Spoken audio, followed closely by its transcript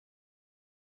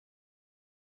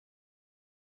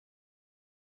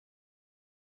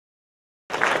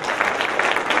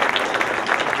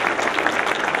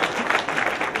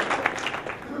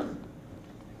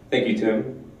Thank you,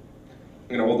 Tim.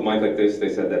 I'm going to hold the mic like this. They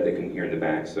said that they couldn't hear in the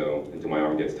back, so until my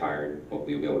arm gets tired,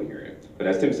 hopefully you'll be able to hear it. But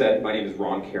as Tim said, my name is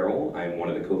Ron Karroll. I am one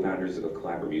of the co-founders of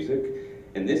Collabra Music,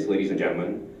 and this, ladies and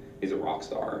gentlemen, is a rock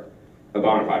star, a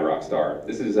bona fide rock star.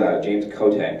 This is James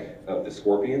Kotek of the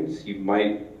Scorpions. You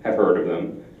might have heard of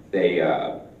them. They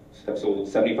have sold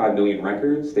 75 million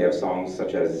records. They have songs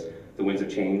such as The Winds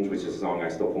of Change, which is a song I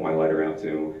still pull my lighter out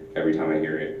to every time I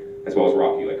hear it, as well as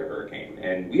Rock You Like a Hurricane.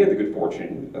 And we had the good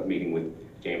fortune of meeting with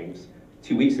James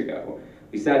 2 weeks ago.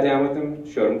 We sat down with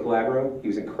him, showed him Collabra. He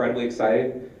was incredibly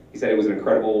excited. He said it was an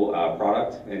incredible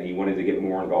product and he wanted to get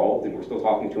more involved, and we're still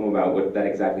talking to him about what that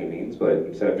exactly means, but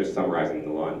instead of just summarizing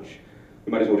the lunch,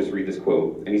 we might as well just read this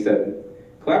quote. And he said,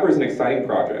 "Collabra is an exciting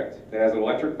project. It has an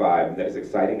electric vibe that is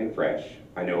exciting and fresh.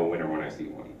 I know a winner when I see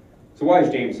one." So why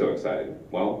is James so excited?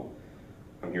 Well,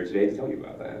 I'm here today to tell you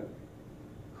about that.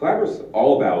 Collabra is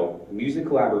all about music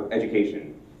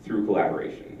education through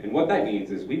collaboration. And what that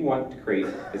means is we want to create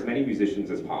as many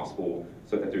musicians as possible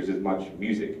so that there's as much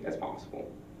music as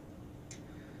possible.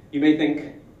 You may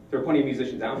think there are plenty of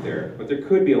musicians out there, but there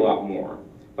could be a lot more.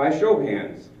 By a show of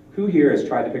hands, who here has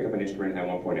tried to pick up an instrument at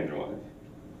one point in their life?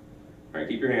 All right,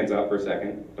 keep your hands up for a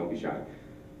second. Don't be shy.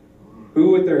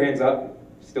 Who with their hands up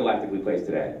still actively plays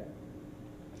today?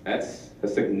 That's a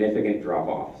significant drop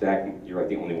off. Zach, you're like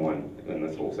the only one in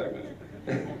this whole segment.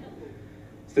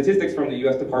 Statistics from the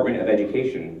US Department of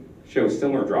Education show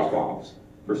similar drop-offs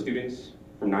for students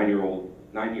from 9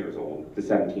 years old to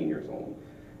 17 years old.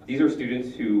 These are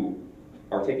students who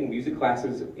are taking music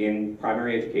classes in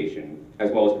primary education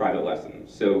as well as private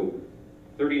lessons. So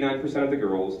 39% of the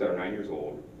girls that are 9 years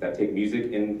old that take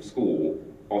music in school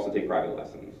also take private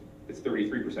lessons. It's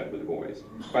 33% for the boys.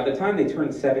 By the time they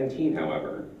turn 17,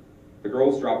 however, the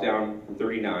girls drop down from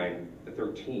 39 to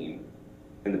 13.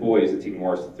 And the boys, it's even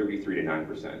worse, 33 to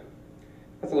 9%.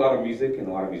 That's a lot of music and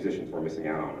a lot of musicians we're missing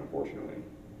out on, unfortunately.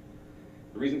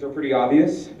 The reasons are pretty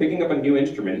obvious. Picking up a new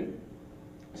instrument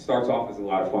starts off as a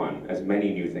lot of fun, as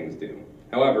many new things do.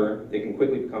 However, it can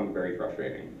quickly become very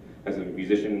frustrating. As a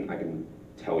musician, I can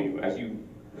tell you,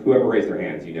 whoever raised their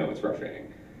hands, you know it's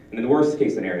frustrating. And in the worst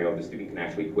case scenario, the student can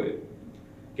actually quit,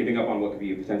 giving up on what could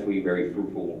be a potentially very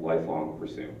fruitful, lifelong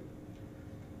pursuit.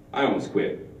 I almost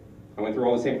quit. I went through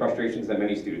all the same frustrations that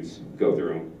many students go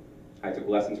through. I took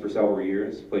lessons for several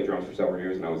years, played drums for several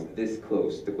years, and I was this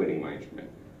close to quitting my instrument.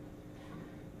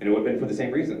 And it would have been for the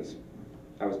same reasons.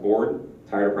 I was bored,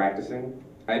 tired of practicing.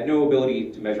 I had no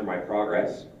ability to measure my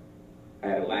progress. I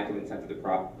had a lack of incentive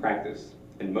to practice.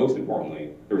 And most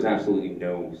importantly, there was absolutely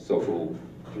no social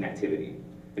connectivity.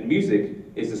 And music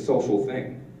is a social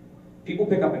thing. People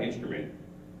pick up an instrument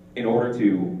in order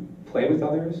to play with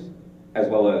others, as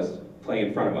well as play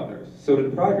in front of others. So to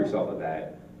deprive yourself of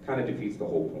that kind of defeats the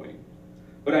whole point.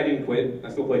 But I didn't quit. I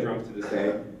still play drums to this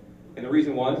day. And the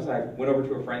reason was I went over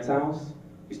to a friend's house,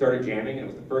 we started jamming, and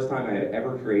it was the first time I had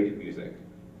ever created music.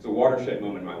 It was a watershed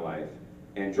moment in my life.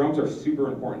 And drums are super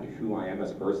important to who I am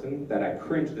as a person that I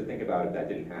cringe to think about if that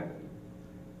didn't happen.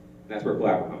 And that's where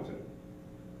Collabra comes in.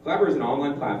 Collabra is an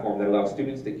online platform that allows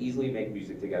students to easily make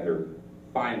music together,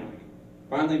 finally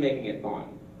making it fun,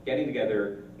 getting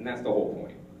together, and that's the whole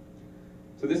point.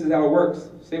 So this is how it works.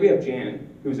 Say we have Jan,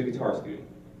 who's a guitar student.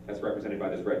 That's represented by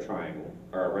this red triangle,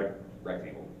 or red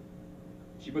rectangle.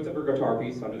 She puts up her guitar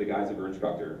piece under the guise of her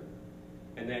instructor.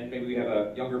 And then maybe we have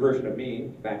a younger version of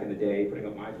me, back in the day, putting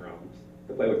up my drums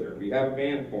to play with her. We have a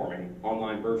band forming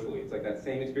online virtually. It's like that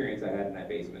same experience I had in that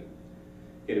basement.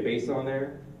 Get a bass on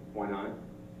there, why not?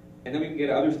 And then we can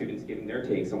get other students giving their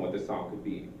takes on what this song could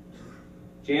be.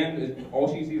 Jan, all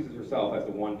she sees is herself as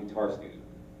the one guitar student,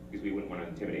 because we wouldn't want to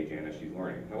intimidate Jan as she's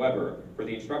learning. However, for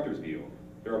the instructor's view,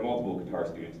 there are multiple guitar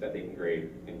students that they can grade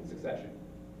in succession.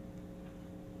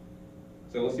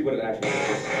 So let's see what it actually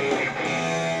is.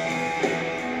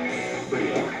 Pretty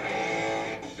low.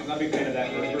 I'm not a big fan of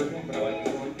that first version, but I like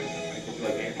this one. I hope you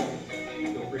like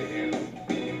dancing. Feel free to dance.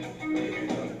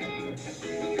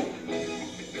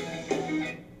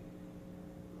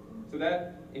 So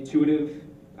that intuitive,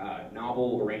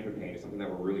 novel arrangement paint is something that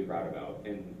we're really proud about.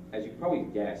 And as you can probably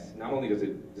guess, not only is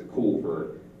it cool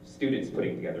for students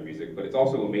putting together music, but it's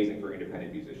also amazing for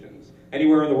independent musicians.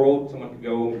 Anywhere in the world, someone could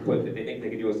go and if they think they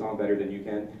can do a song better than you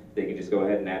can, they can just go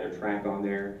ahead and add their track on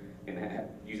there and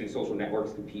using social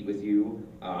networks compete with you.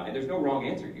 And there's no wrong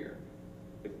answer here.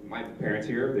 If my parents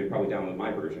here, they'd probably download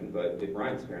my version, but if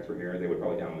Ryan's parents were here, they would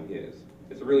probably download his.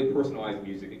 It's a really personalized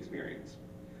music experience.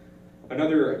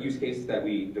 Another use case that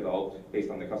we developed based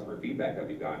on the customer feedback that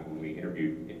we got when we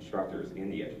interviewed instructors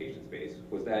in the education space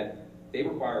was that they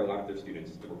require a lot of their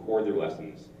students to record their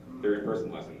lessons, their in-person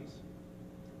lessons,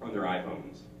 on their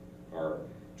iPhones or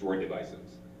Droid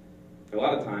devices. A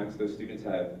lot of times, those students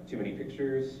have too many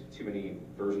pictures, too many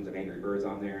versions of Angry Birds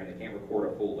on there, and they can't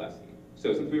record a full lesson.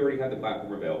 So since we already had the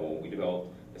platform available, we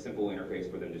developed a simple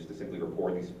interface for them just to simply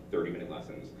record these 30-minute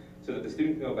lessons so that the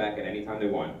student can go back at any time they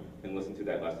want and listen to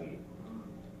that lesson.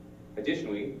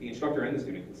 Additionally, the instructor and the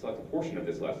student can select a portion of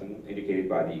this lesson, indicated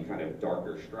by the kind of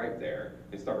darker stripe there,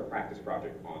 and start a practice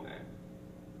project on that.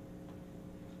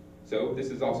 So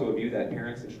this is also a view that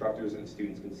parents, instructors, and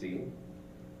students can see.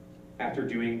 After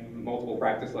doing multiple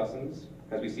practice lessons,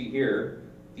 as we see here,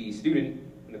 the student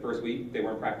in the first week, they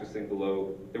weren't practicing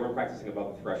above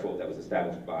the threshold that was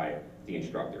established by the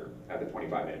instructor at the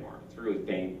 25-minute mark. It's really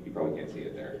faint, you probably can't see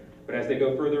it there. But as they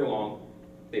go further along,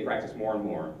 they practice more and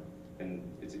more, and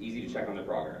it's easy to check on their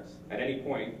progress. At any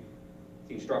point,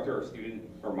 the instructor or student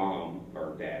or mom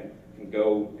or dad can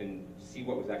go and see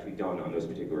what was actually done on those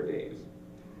particular days.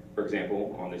 For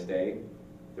example, on this day,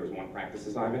 there was one practice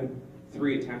assignment,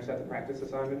 3 attempts at the practice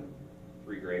assignment,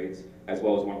 3 grades, as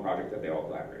well as 1 project that they all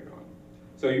collaborated on.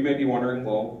 So you may be wondering,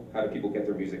 well, how do people get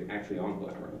their music actually on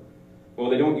Collabra? Well,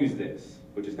 they don't use this,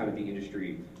 which is kind of the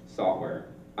industry software.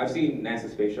 I've seen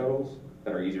NASA space shuttles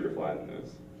that are easier to fly than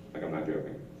this. Like, I'm not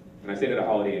joking. And I stayed at a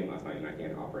Holiday Inn last night, and I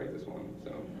can't operate this one,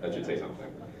 so that should say something.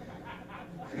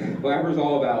 Collabra is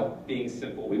all about being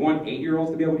simple. We want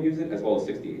 8-year-olds to be able to use it, as well as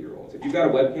 68-year-olds. If you've got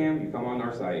a webcam, you come on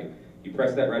our site, you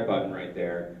press that red button right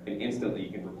there, and instantly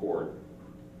you can record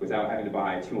without having to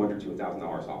buy $200 to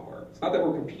 $1,000 software. It's not that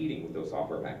we're competing with those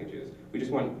software packages. We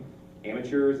just want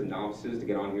amateurs and novices to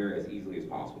get on here as easily as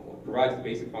possible. It provides the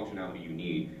basic functionality you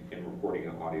need in recording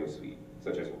an audio suite,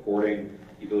 such as recording,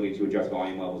 the ability to adjust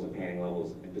volume levels and panning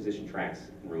levels, and position tracks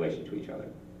in relation to each other.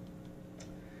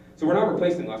 So we're not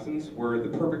replacing lessons, we're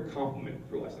the perfect complement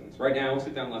for lessons. Right now,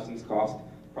 sit-down lessons cost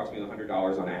approximately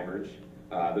 $100 on average.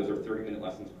 Those are 30-minute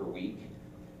lessons per week.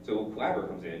 So Collabra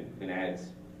comes in and adds,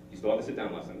 you still have the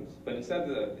sit-down lessons, but instead of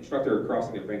the instructor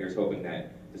crossing their fingers hoping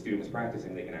that the student was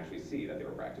practicing, they can actually see that they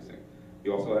were practicing.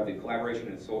 You also have the collaboration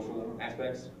and social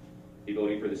aspects, the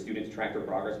ability for the student to track their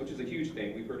progress, which is a huge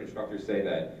thing. We've heard instructors say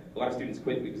that a lot of students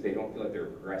quit because they don't feel like they're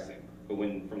progressing. But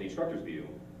when, from the instructor's view,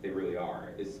 they really are.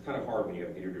 It's kind of hard when you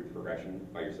have iterative progression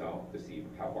by yourself to see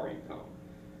how far you've come.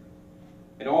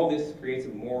 And all this creates a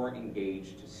more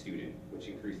engaged student, which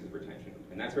increases retention.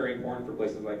 And that's very important for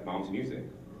places like Mom's Music.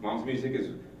 Mom's Music is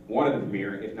one of the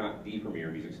premier, if not the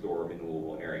premier, music store in the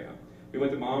Louisville area. We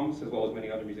went to Mom's, as well as many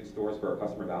other music stores, for our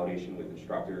customer validation with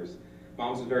instructors.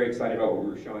 Mom's was very excited about what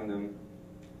we were showing them.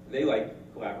 They like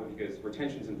Collabra because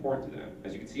retention is important to them.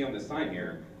 As you can see on this sign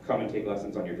here, come and take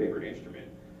lessons on your favorite instrument.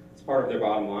 It's part of their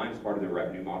bottom line, it's part of their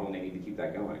revenue model, and they need to keep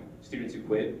that going. Students who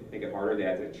quit make it harder, they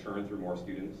have to churn through more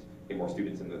students, get more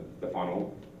students in the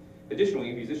funnel.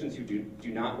 Additionally, musicians who do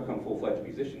not become full-fledged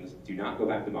musicians do not go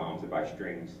back to Mom's and buy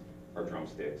strings or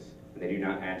drumsticks, and they do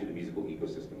not add to the musical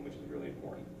ecosystem, which is really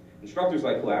important. Instructors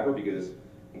like Collabra because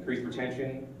increased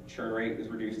retention, churn rate is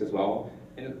reduced as well,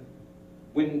 and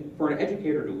for an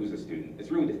educator to lose a student,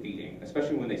 it's really defeating,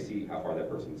 especially when they see how far that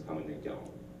person's come and they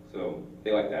don't. So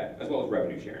they like that, as well as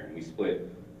revenue sharing. We split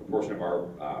a portion of our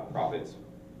profits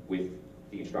with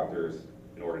the instructors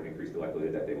in order to increase the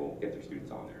likelihood that they will get their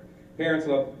students on there. Parents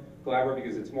love Collabra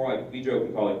because it's more like, we joke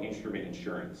and call it instrument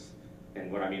insurance.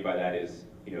 And what I mean by that is,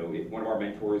 you know, if one of our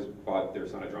mentors bought their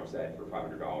son a drum set for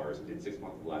 $500 and did 6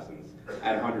 months of lessons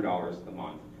at $100 a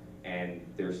month, and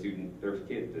their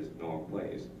kid just no longer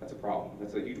plays, that's a problem.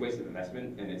 That's a huge waste of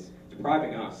investment, and it's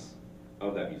depriving us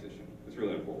of that musician. It's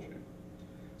really unfortunate.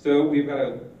 So we've got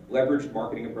a leveraged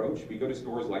marketing approach. We go to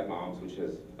stores like Mom's, which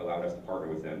has allowed us to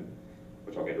partner with them,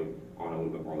 which I'll get on a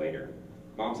little bit more later.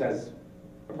 Mom's has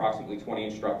approximately 20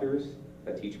 instructors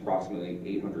that teach approximately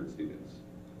 800 students.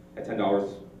 At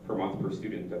 $10 per month per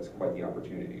student, that's quite the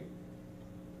opportunity.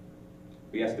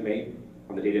 We estimate,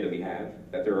 on the data that we have,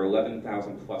 that there are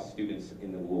 11,000 plus students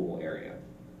in the Louisville area.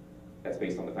 That's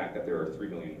based on the fact that there are 3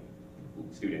 million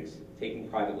students taking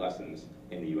private lessons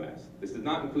in the US. This does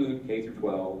not include K through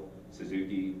 12,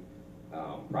 Suzuki,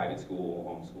 private school,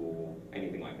 homeschool,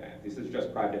 anything like that. This is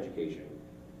just private education,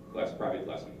 less private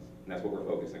lessons, and that's what we're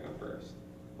focusing on first.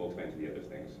 We'll expand to the other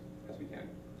things as we can.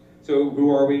 So who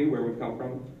are we, where we've come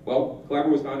from? Well, Collabra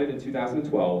was founded in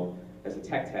 2012 as a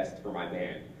tech test for my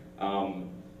band.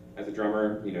 As a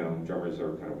drummer, you know, drummers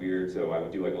are kind of weird, so I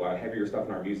would do like a lot of heavier stuff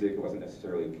in our music. It wasn't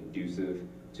necessarily conducive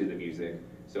to the music.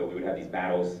 So we would have these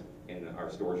battles in our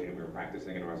storage unit we were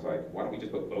practicing, and I was like, why don't we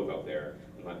just put both up there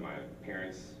and let my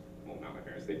parents, well, not my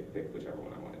parents, they picked whichever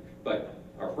one I wanted, but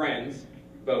our friends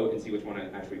vote and see which one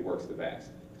actually works the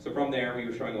best. So from there, we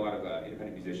were showing a lot of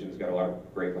independent musicians, got a lot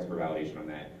of great customer validation on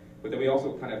that. But then we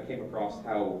also kind of came across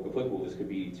how applicable this could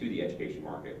be to the education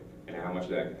market and how much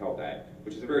that could help that,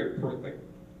 which is a very,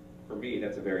 for me,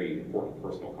 that's a very important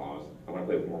personal cause. I want to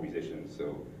play with more musicians,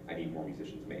 so I need more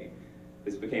musicians made.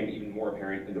 This became even more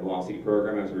apparent in the Velocity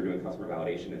program as we were doing customer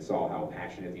validation and saw how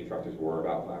passionate the instructors were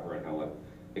about Collabra and how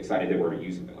excited they were to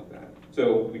use something like that.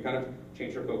 So we kind of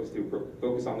changed our focus to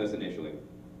focus on this initially.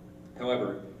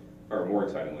 However, or more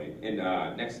excitingly, in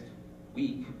next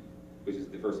week, which is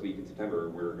the first week in September,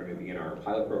 we're going to begin our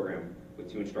pilot program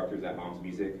with 2 instructors at Mom's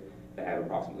Music that have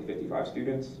approximately 55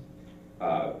 students.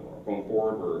 Going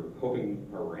forward, we're hoping,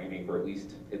 or we're aiming for at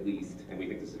least, and we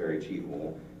think this is very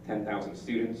achievable, 10,000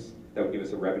 students. That would give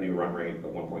us a revenue run rate of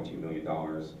 $1.2 million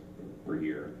per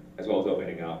year, as well as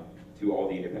opening up to all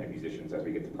the independent musicians as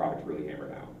we get the product really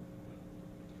hammered out.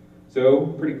 So,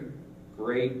 pretty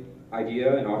great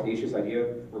idea, an audacious idea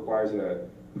requires a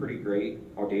pretty great,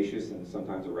 audacious, and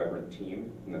sometimes irreverent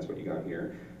team, and that's what you got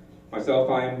here. Myself,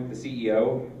 I'm the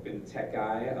CEO, been a tech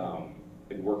guy,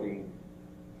 been working,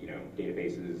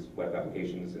 databases, web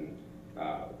applications, and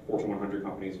Fortune 100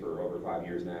 companies for over 5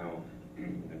 years now.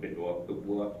 I've been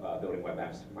building web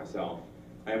apps myself.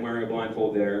 I am wearing a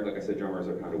blindfold there. Like I said, drummers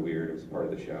are kind of weird. It was part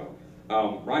of the show.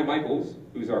 Ryan Michaels,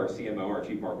 who's our CMO, our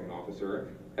Chief Marketing Officer,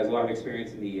 has a lot of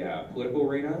experience in the political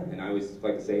arena, and I always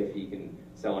like to say if he can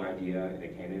sell an idea and a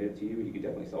candidate to you, he can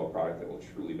definitely sell a product that will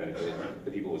truly benefit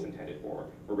the people it was intended for.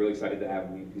 We're really excited to have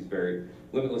him. He's very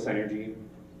limitless energy.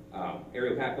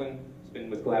 Ariel Kaplan has been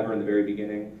with Collabra in the very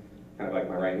beginning, kind of like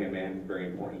my right-hand man, very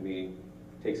important to me.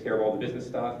 Takes care of all the business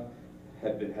stuff,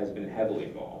 has been heavily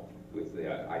involved with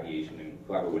the ideation, and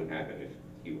Collabra wouldn't happen if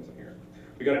he wasn't here.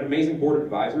 We got an amazing board of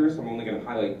advisors. I'm only going to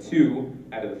highlight 2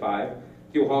 out of the 5.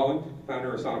 Gil Holland,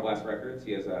 founder of Sonoblast Records.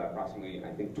 He has approximately,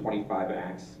 I think, 25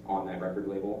 acts on that record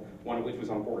label, one of which was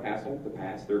on Forecastle, The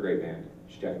Past. They're a great band.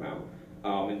 You should check them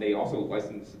out. And they also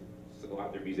license a lot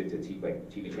of their music to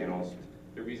TV channels.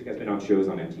 Their music has been on shows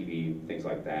on MTV, things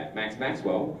like that. Max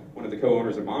Maxwell, one of the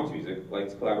co-owners of Mom's Music,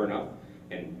 likes Collabra enough,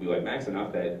 and we like Max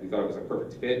enough that we thought it was a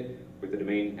perfect fit with the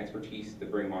domain expertise to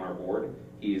bring him on our board.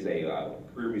 He is a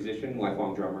career musician,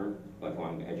 lifelong drummer,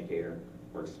 lifelong educator.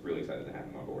 We're really excited to have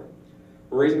him on board.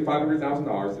 We're raising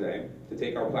 $500,000 today to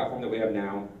take our platform that we have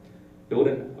now, build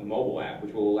a mobile app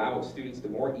which will allow students to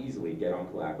more easily get on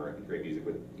Collabra and create music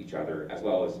with each other, as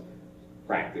well as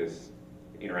practice,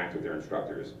 interact with their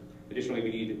instructors. Additionally, we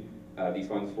need these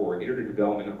funds for iterative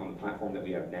development on the platform that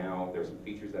we have now. There's some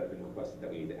features that have been requested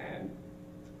that we need to add.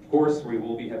 Of course, we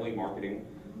will be heavily marketing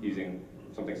using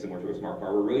something similar to a smart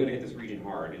car. We're really going to hit this region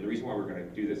hard, and the reason why we're going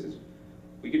to do this is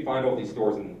we can find all these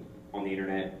stores on the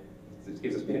internet. It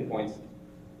gives us pinpoints,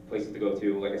 places to go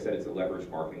to. Like I said, it's a leverage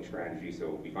marketing strategy.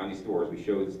 So we find these stores, we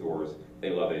show the stores, they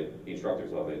love it, the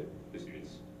instructors love it, the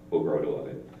students will grow to love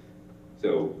it.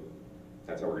 So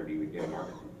that's how we're going to be getting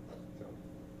marketing. So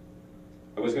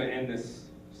I was going to end this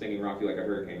singing Rock You Like a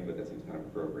Hurricane, but that seems kind of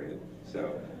appropriate.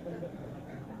 So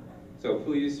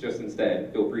please just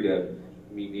instead feel free to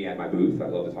meet me at my booth. I'd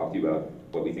love to talk to you about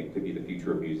what we think could be the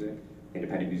future of music,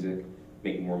 independent music,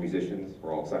 making more musicians.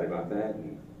 We're all excited about that,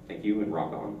 and thank you, and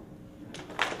rock on.